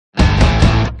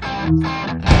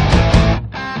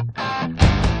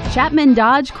Chapman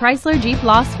Dodge Chrysler Jeep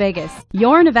Las Vegas,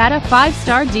 your Nevada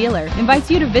 5-star dealer, invites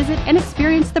you to visit and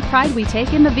experience the pride we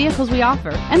take in the vehicles we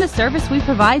offer and the service we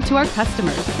provide to our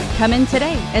customers. Come in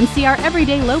today and see our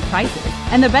everyday low prices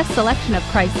and the best selection of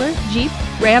Chrysler, Jeep,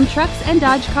 Ram trucks, and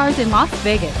Dodge cars in Las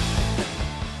Vegas.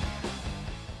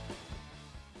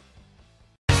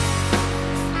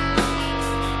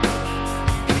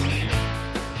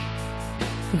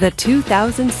 The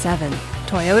 2007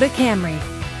 Toyota Camry,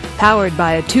 powered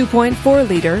by a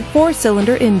 2.4-liter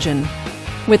 4-cylinder engine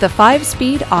with a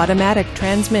 5-speed automatic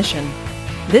transmission.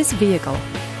 This vehicle,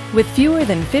 with fewer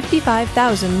than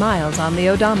 55,000 miles on the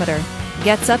odometer,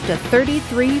 gets up to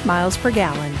 33 miles per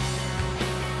gallon.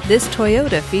 This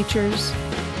Toyota features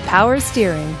power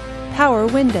steering, power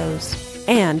windows,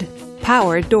 and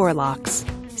power door locks.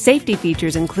 Safety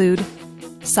features include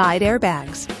side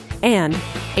airbags and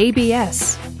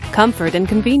ABS. Comfort and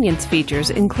convenience features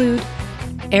include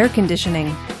air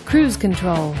conditioning, cruise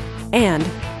control, and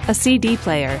a CD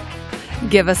player.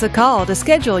 Give us a call to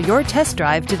schedule your test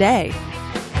drive today.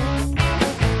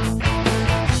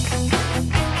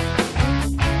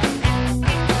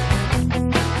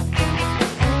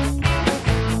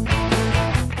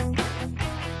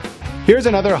 Here's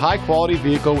another high-quality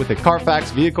vehicle with a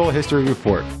Carfax Vehicle History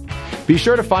Report. Be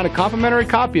sure to find a complimentary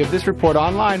copy of this report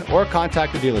online or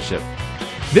contact the dealership.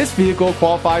 This vehicle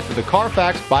qualifies for the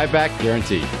Carfax Buyback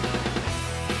Guarantee.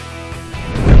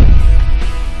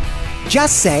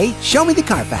 Just say, "Show me the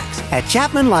Carfax" at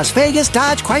Chapman Las Vegas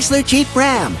Dodge Chrysler Jeep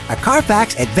Ram, a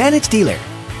Carfax Advantage dealer.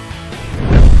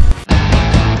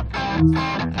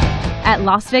 At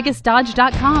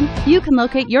LasVegasDodge.com, you can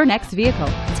locate your next vehicle,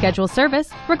 schedule service,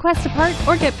 request a part,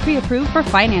 or get pre-approved for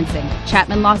financing.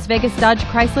 Chapman Las Vegas Dodge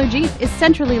Chrysler Jeep is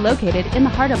centrally located in the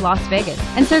heart of Las Vegas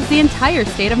and serves the entire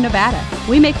state of Nevada.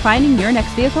 We make finding your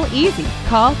next vehicle easy.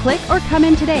 Call, click, or come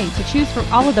in today to choose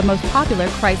from all of the most popular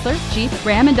Chrysler, Jeep,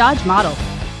 Ram, and Dodge models.